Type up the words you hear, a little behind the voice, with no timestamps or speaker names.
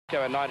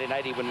In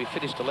 1980 when we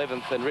finished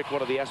 11th. And Rick,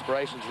 what are the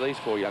aspirations of these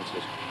four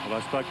youngsters? Well,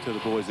 I spoke to the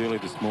boys earlier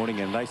this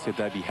morning and they said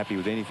they'd be happy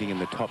with anything in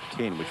the top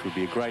 10, which would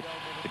be a great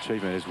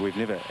achievement, as we've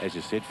never, as you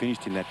said,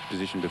 finished in that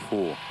position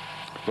before.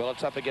 Well,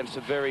 it's up against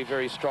a very,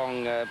 very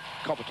strong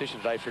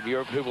competition today from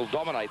Europe, who will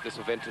dominate this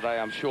event today,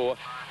 I'm sure.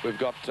 We've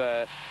got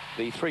the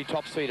three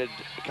top-seeded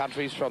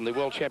countries from the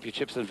World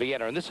Championships in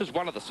Vienna, and this is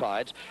one of the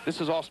sides. This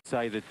is also...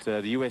 Say that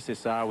the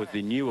USSR, with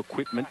the new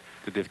equipment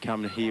that they've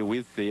come here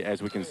with,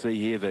 as we can see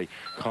here, the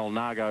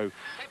Colnago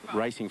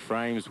racing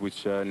frames,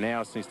 which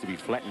now seems to be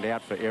flattened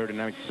out for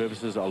aerodynamic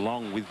purposes,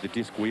 along with the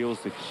disc wheels,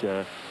 which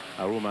are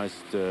almost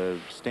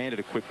standard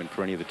equipment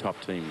for any of the top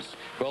teams.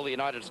 Well, the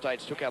United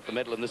States took out the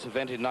medal in this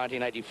event in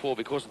 1984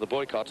 because of the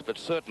boycotts, but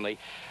certainly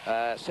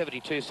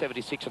 72,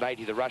 76 and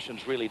 80, the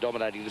Russians really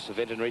dominating this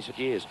event in recent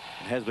years.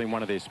 It has been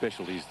one of their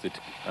specialties, that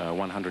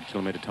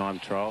 100-kilometre time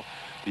trial.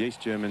 The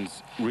East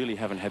Germans really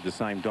haven't had the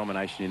same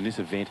domination in this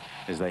event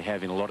as they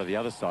have in a lot of the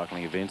other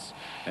cycling events,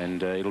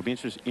 and it'll be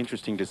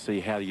interesting to see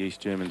how the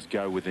East Germans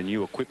go with the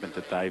new equipment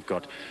that they've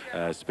got,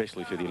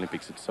 especially for the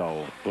Olympics at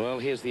Seoul. Well,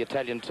 here's the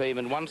Italian team,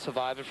 and one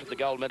survivor from the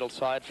gold medal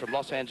side from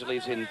Los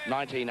Angeles in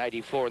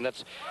 1984, and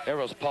that's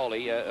Eros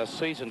Poli, a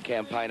seasoned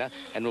campaigner,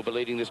 and will be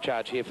leading this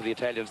charge here for the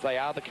Italians. They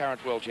are the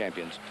current world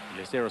champions.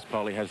 Yes, Eros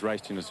Poli has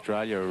raced in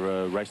Australia,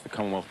 raced the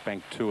Commonwealth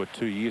Bank Tour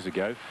 2 years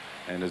ago,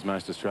 and as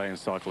most Australian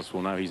cyclists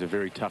will know, he's a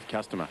very tough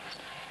customer.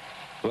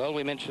 Well,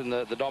 we mentioned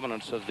the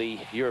dominance of the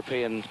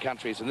European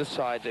countries, and this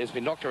side has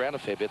been knocked around a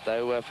fair bit,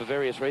 though, for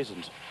various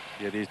reasons.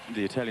 Yeah,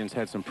 the Italians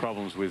had some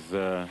problems with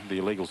the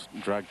illegal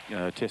drug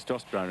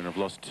testosterone, and have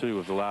lost 2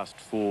 of the last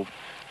 4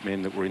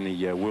 men that were in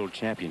the World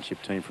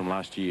Championship team from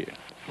last year.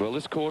 Well,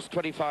 this course,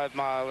 25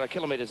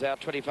 kilometres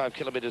out, 25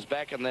 kilometres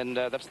back, and then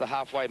that's the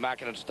halfway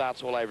mark, and it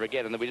starts all over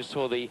again. And then we just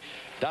saw the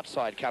Dutch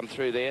side come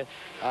through there.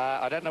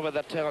 I don't know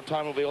whether that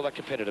time will be all that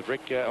competitive,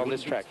 Rick, on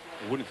this track.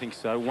 I wouldn't think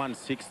so.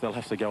 1.6, they'll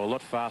have to go a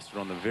lot faster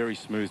on the very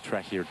smooth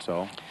track here at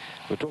Seoul.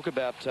 We'll talk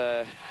about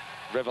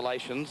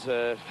revelations.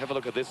 Have a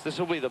look at this. This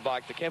will be the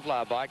bike, the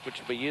Kevlar bike, which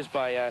will be used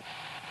by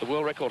the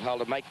world record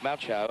holder, Mike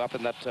Mauchow, up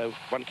in that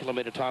 1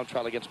 kilometre time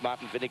trial against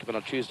Martin Vinnickman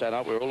on Tuesday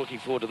night. We're all looking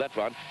forward to that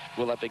one.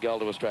 Will that be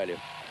gold to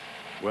Australia?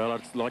 Well,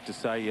 I'd like to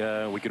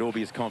say we could all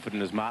be as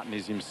confident as Martin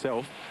is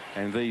himself,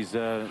 and these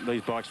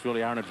bikes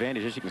really are an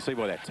advantage. As you can see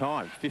by that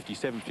time,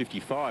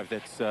 57.55.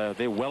 That's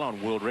they're well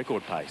on world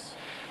record pace.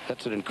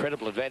 That's an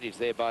incredible advantage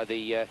there by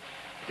the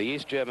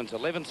East Germans.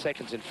 11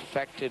 seconds, in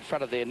fact, in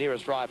front of their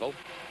nearest rival.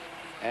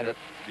 And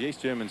the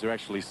East Germans are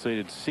actually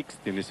seeded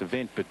 6th in this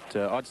event, but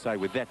I'd say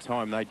with that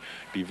time they'd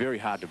be very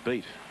hard to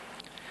beat.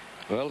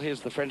 Well, here's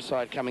the French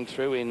side coming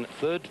through in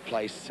 3rd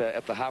place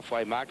at the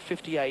halfway mark,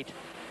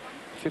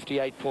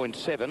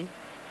 58.7,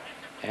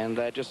 and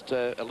they're just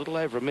a little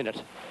over a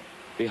minute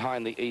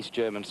behind the East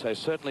Germans. So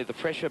certainly the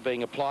pressure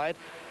being applied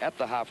at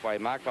the halfway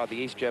mark by the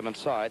East German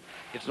side.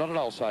 It's not an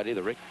old side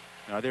either, Rick.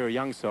 No, they're a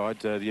young side,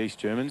 the East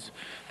Germans.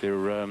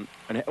 They're,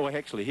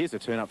 actually, here's a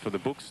turn-up for the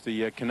books.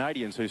 The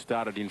Canadians, who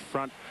started in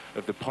front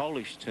of the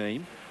Polish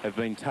team, have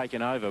been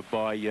taken over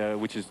by,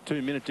 which is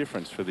 2-minute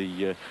difference for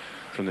the,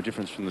 from the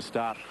difference from the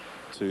start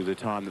to the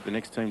time that the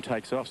next team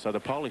takes off. So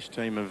the Polish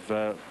team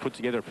have put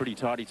together a pretty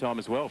tidy time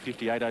as well,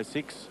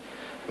 58.06.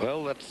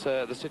 Well, that's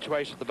the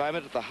situation at the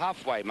moment. At the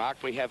halfway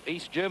mark, we have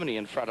East Germany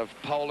in front of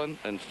Poland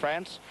and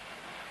France.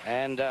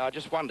 And I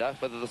just wonder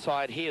whether the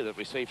side here that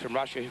we see from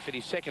Russia, who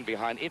finished 2nd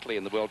behind Italy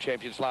in the World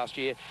Champions last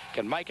year,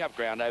 can make up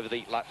ground over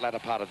the latter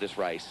part of this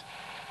race.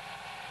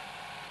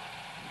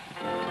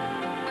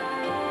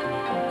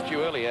 A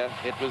few earlier,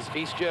 it was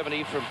East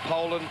Germany from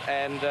Poland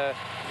and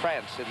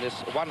France in this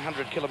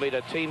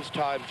 100-kilometre teams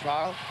time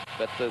trial,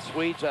 but the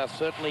Swedes are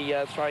certainly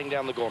throwing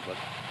down the gauntlet.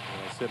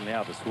 Well, they certainly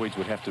are. The Swedes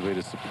would have to be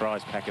the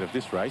surprise packet of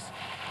this race.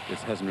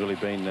 This hasn't really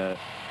been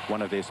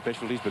one of their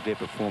specialties, but they're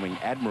performing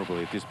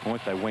admirably at this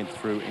point. They went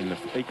through in the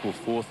equal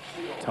 4th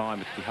time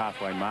at the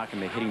halfway mark, and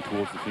they're heading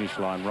towards the finish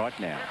line right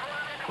now.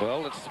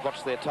 Well, let's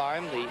watch their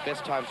time. The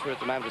best time through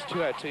at the moment is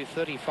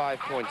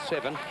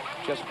 2:02.35.7.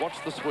 Just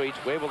watch the Swedes.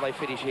 Where will they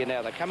finish here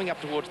now? They're coming up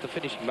towards the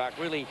finishing mark,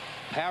 really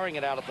powering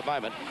it out at the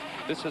moment.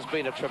 This has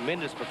been a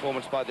tremendous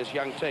performance by this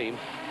young team.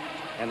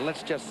 And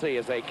let's just see,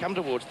 as they come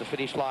towards the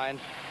finish line,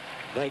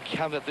 they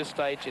come at this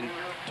stage in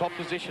top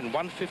position,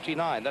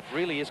 1:59. That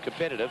really is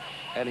competitive.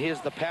 And here's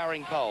the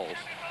powering poles.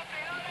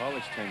 The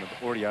Polish team have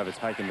already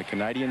overtaken the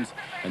Canadians,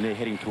 and they're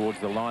heading towards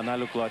the line. They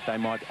look like they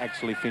might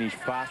actually finish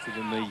faster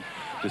than the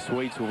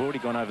Swedes, who have already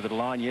gone over the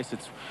line. Yes,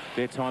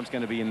 their time's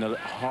going to be in the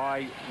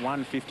high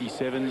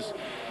 1:57s,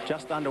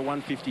 just under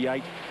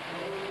 1:58.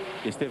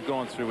 Yes, they've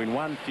gone through in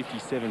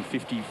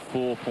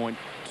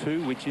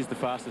 1:57.54.2, which is the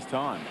fastest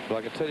time. Well,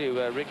 I can tell you,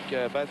 Rick,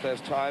 both those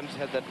times,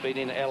 had that been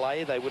in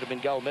LA, they would have been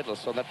gold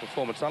medalists on that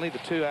performance. Only the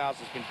 2 hours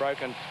has been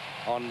broken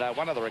on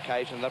one other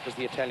occasion. That was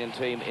the Italian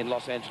team in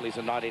Los Angeles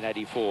in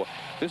 1984.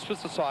 This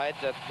was the side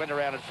that went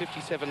around at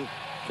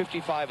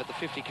 57.55 at the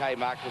 50k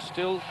mark, was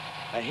still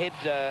ahead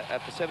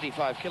at the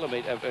 75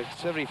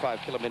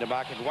 kilometre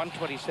mark at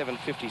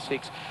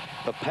 1:27.56.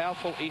 The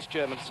powerful East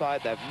German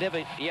side, they've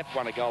never yet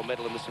won a gold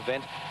medal in this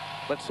event.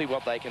 let's see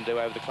what they can do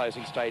over the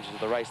closing stages of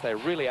the race. They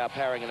really are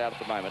powering it out at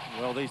the moment.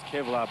 Well, these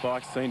Kevlar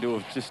bikes seem to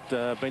have just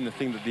been the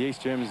thing that the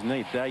East Germans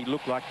need. They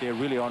look like they're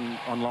really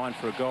on line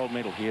for a gold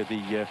medal here.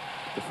 The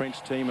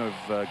French team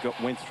have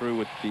went through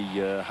with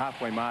the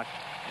halfway mark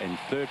in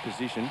third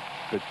position,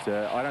 but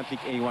I don't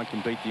think anyone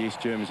can beat the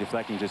East Germans if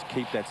they can just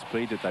keep that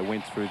speed that they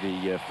went through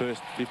the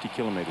first 50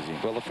 kilometres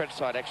in. Well, the French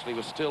side actually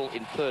was still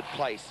in third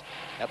place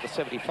at the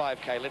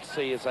 75k. Let's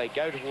see as they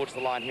go towards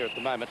the line here at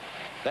the moment.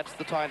 That's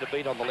the time to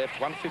beat on the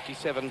left,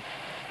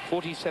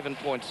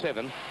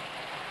 1:57.47.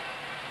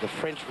 The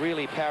French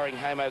really powering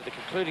home over the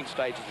concluding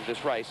stages of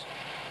this race.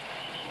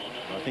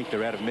 I think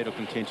they're out of medal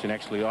contention,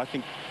 actually. I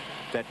think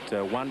that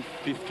around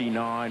the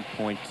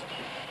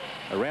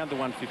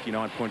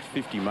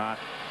 1:59.50 mark,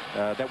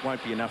 that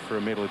won't be enough for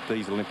a medal at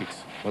these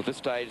Olympics. Well, at this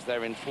stage,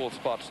 they're in fourth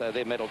spot, so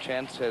their medal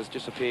chance has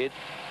disappeared.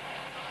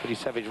 Pretty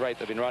savage rate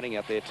they've been running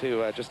out there,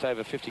 too, just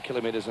over 50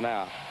 kilometres an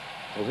hour.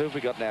 Well, who have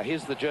we got now?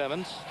 Here's the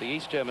Germans, the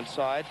East German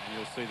side.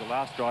 You'll see the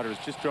last rider has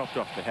just dropped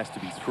off. There has to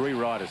be 3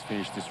 riders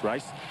finish this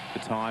race. The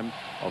time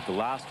of the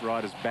last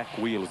rider's back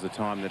wheel is the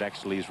time that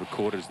actually is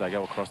recorded as they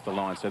go across the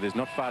line. So there's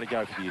not far to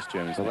go for the East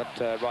Germans. Well,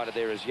 that rider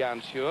there is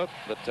Jan Schur,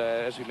 but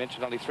as we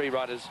mentioned, only 3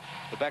 riders.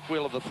 The back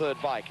wheel of the third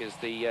bike is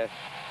the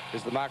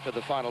mark where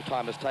the final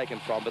time is taken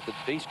from. But the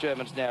East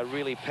Germans now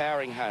really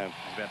powering home.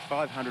 About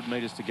 500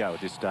 metres to go at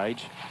this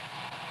stage.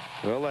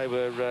 Well, they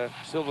were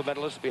silver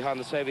medalists behind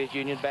the Soviet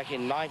Union back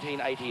in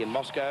 1980 in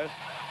Moscow.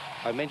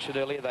 I mentioned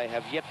earlier they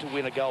have yet to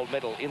win a gold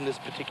medal in this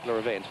particular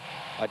event.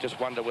 I just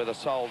wonder whether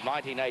Seoul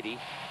 1980,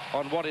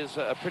 on what is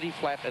a pretty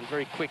flat and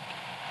very quick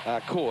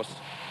course,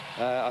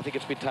 I think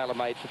it's been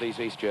tailor-made for these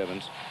East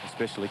Germans.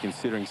 Especially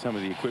considering some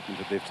of the equipment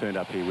that they've turned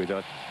up here with.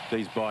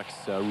 These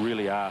bikes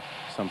really are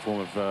some form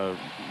of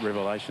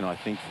revelation, I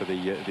think, for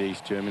the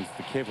East Germans.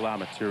 The Kevlar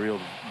material,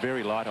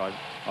 very light.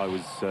 I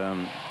was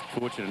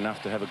fortunate enough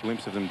to have a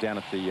glimpse of them down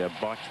at the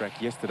bike track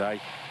yesterday,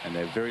 and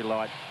they're very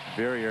light,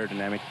 very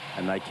aerodynamic,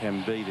 and they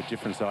can be the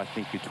difference, I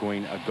think,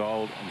 between a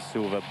gold and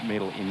silver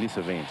medal in this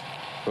event.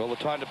 Well, the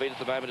time to beat at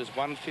the moment is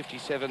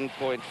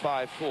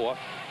 1:57.54.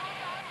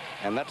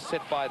 And that's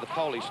set by the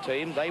Polish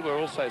team. They were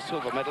also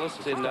silver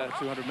medalists in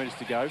 200 metres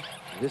to go.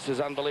 This is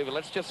unbelievable.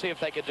 Let's just see if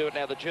they can do it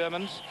now. The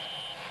Germans,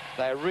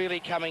 they're really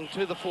coming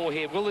to the fore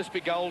here. Will this be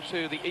gold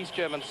to the East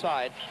German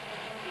side?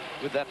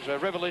 With that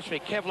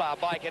revolutionary Kevlar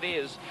bike it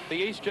is. The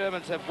East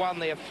Germans have won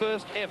their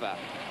first ever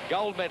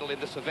gold medal in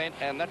this event,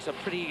 and that's a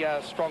pretty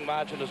strong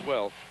margin as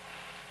well.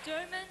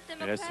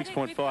 Yeah,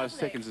 6.5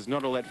 seconds is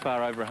not all that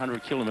far over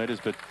 100 kilometres,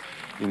 but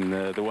in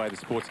the way the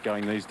sport's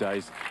going these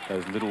days,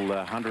 those little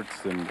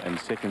hundredths and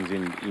seconds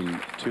in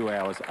 2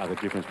 hours are the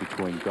difference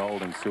between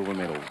gold and silver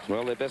medals.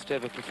 Well, their best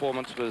ever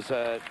performance was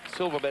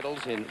silver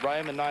medals in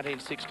Rome in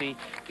 1960,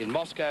 in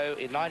Moscow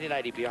in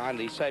 1980 behind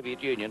the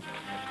Soviet Union.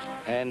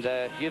 And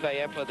Juve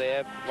Ampler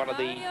there, one of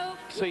the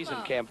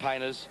seasoned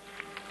campaigners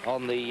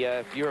on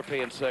the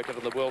European circuit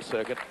and the world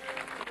circuit.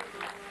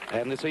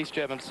 And this East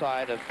German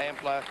side of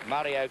Ampler,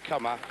 Mario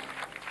Kommer,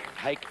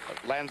 Heik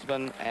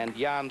Landsman and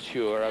Jan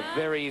Schur, a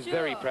very,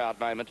 very proud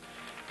moment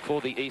for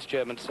the East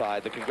German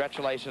side. The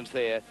congratulations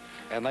there,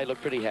 and they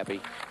look pretty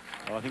happy.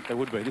 Well, I think they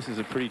would be. This is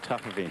a pretty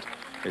tough event.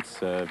 It's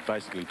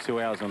basically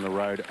 2 hours on the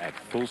road at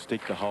full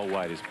stick the whole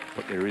way.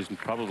 There isn't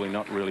probably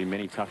not really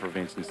many tougher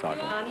events in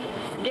cycling.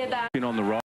 On the right.